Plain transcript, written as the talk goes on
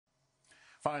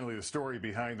Finally, the story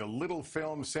behind the little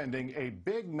film sending a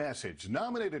big message.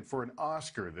 Nominated for an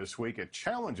Oscar this week, it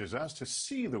challenges us to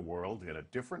see the world in a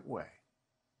different way.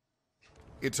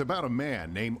 It's about a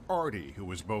man named Artie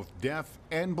who is both deaf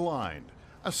and blind,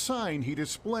 a sign he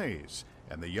displays,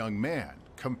 and the young man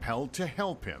compelled to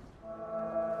help him.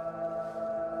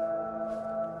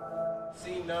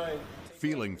 Scene 9.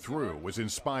 Feeling Through was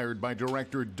inspired by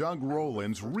director Doug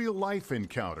Roland's real-life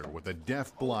encounter with a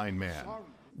deaf-blind man.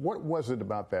 What was it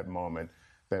about that moment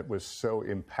that was so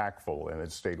impactful and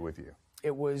it stayed with you?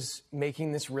 It was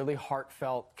making this really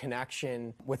heartfelt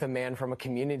connection with a man from a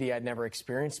community I'd never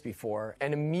experienced before,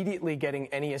 and immediately getting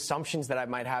any assumptions that I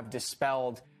might have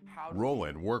dispelled.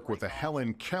 Roland worked with the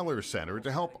Helen Keller Center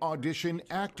to help audition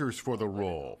actors for the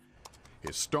role.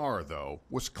 His star, though,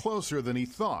 was closer than he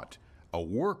thought, a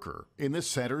worker in the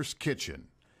center's kitchen.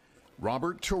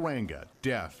 Robert Tarango,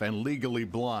 deaf and legally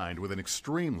blind with an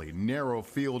extremely narrow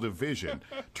field of vision,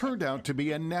 turned out to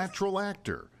be a natural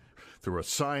actor. Through a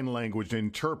sign language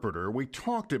interpreter, we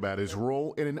talked about his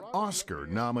role in an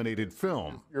Oscar-nominated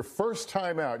film. Your first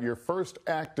time out, your first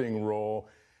acting role,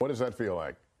 what does that feel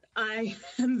like? I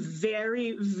am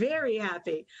very, very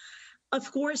happy.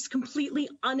 Of course, completely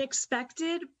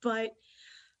unexpected, but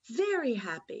very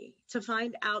happy to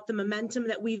find out the momentum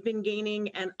that we've been gaining,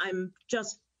 and I'm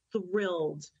just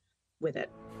thrilled with it.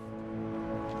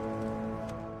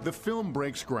 The film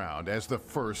breaks ground as the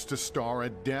first to star a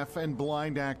deaf and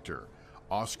blind actor.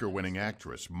 Oscar-winning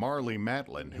actress Marlee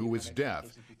Matlin, who is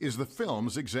deaf, is the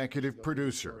film's executive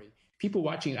producer. People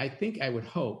watching, I think, I would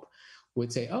hope,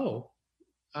 would say,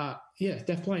 yeah,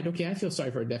 deaf-blind, okay, I feel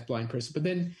sorry for a deaf-blind person. But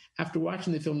then after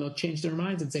watching the film, they'll change their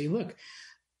minds and say, look,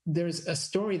 there's a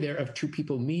story there of two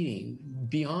people meeting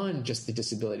beyond just the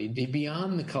disability,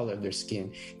 beyond the color of their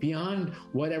skin, beyond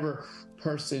whatever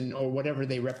person or whatever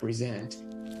they represent.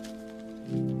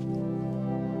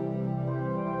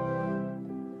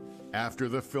 After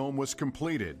the film was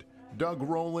completed, Doug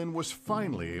Roland was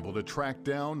finally able to track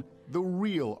down the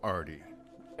real Artie.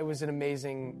 It was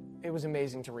amazing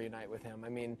to reunite with him. I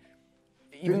mean,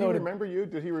 Did he remember you?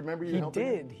 Did he remember you?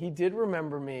 He did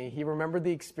remember me. He remembered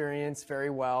the experience very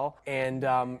well. And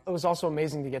it was also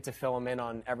amazing to get to fill him in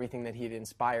on everything that he'd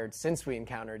inspired since we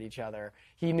encountered each other.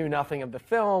 He knew nothing of the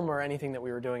film or anything that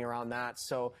we were doing around that.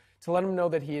 So to let him know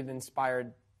that he had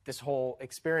inspired this whole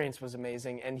experience was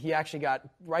amazing. And he actually got,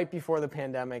 right before the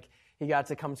pandemic, he got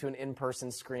to come to an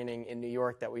in-person screening in New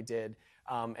York that we did.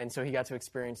 And so he got to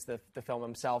experience the film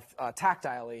himself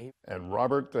tactilely. And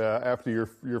Robert, after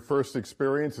your first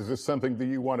experience, is this something that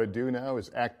you want to do now? Is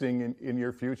acting in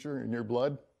your future, in your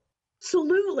blood?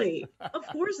 Absolutely. Of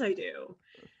course I do.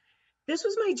 This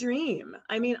was my dream.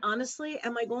 I mean, honestly,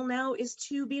 and my goal now is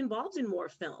to be involved in more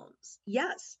films.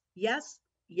 Yes, yes,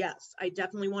 yes. I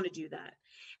definitely want to do that.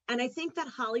 And I think that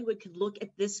Hollywood could look at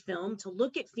this film, to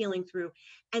look at Feeling Through,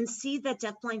 and see that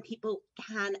deafblind people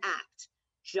can act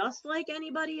just like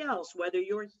anybody else, whether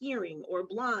you're hearing or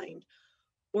blind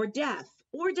or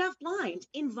deaf-blind.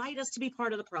 Invite us to be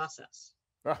part of the process.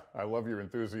 I love your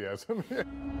enthusiasm.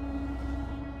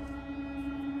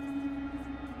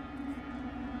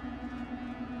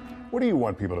 What do you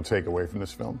want people to take away from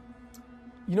this film?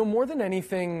 You know, more than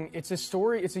anything, it's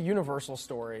a universal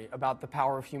story about the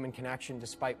power of human connection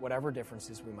despite whatever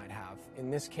differences we might have. In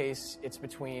this case, it's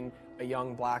between a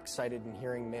young black sighted and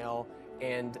hearing male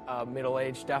and a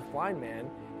middle-aged deaf-blind man.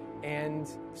 And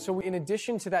so in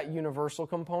addition to that universal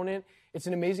component, it's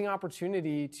an amazing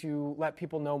opportunity to let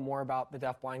people know more about the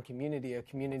deaf-blind community, a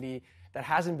community that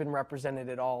hasn't been represented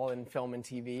at all in film and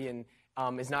TV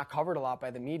and is not covered a lot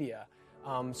by the media.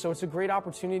 So it's a great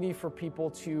opportunity for people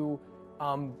to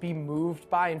be moved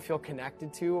by and feel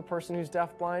connected to a person who's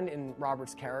deafblind in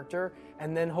Robert's character,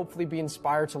 and then hopefully be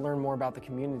inspired to learn more about the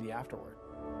community afterward.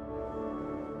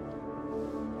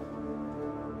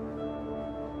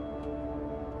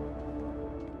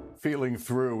 Feeling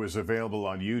Through is available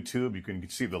on YouTube. You can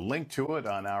see the link to it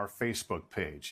on our Facebook page.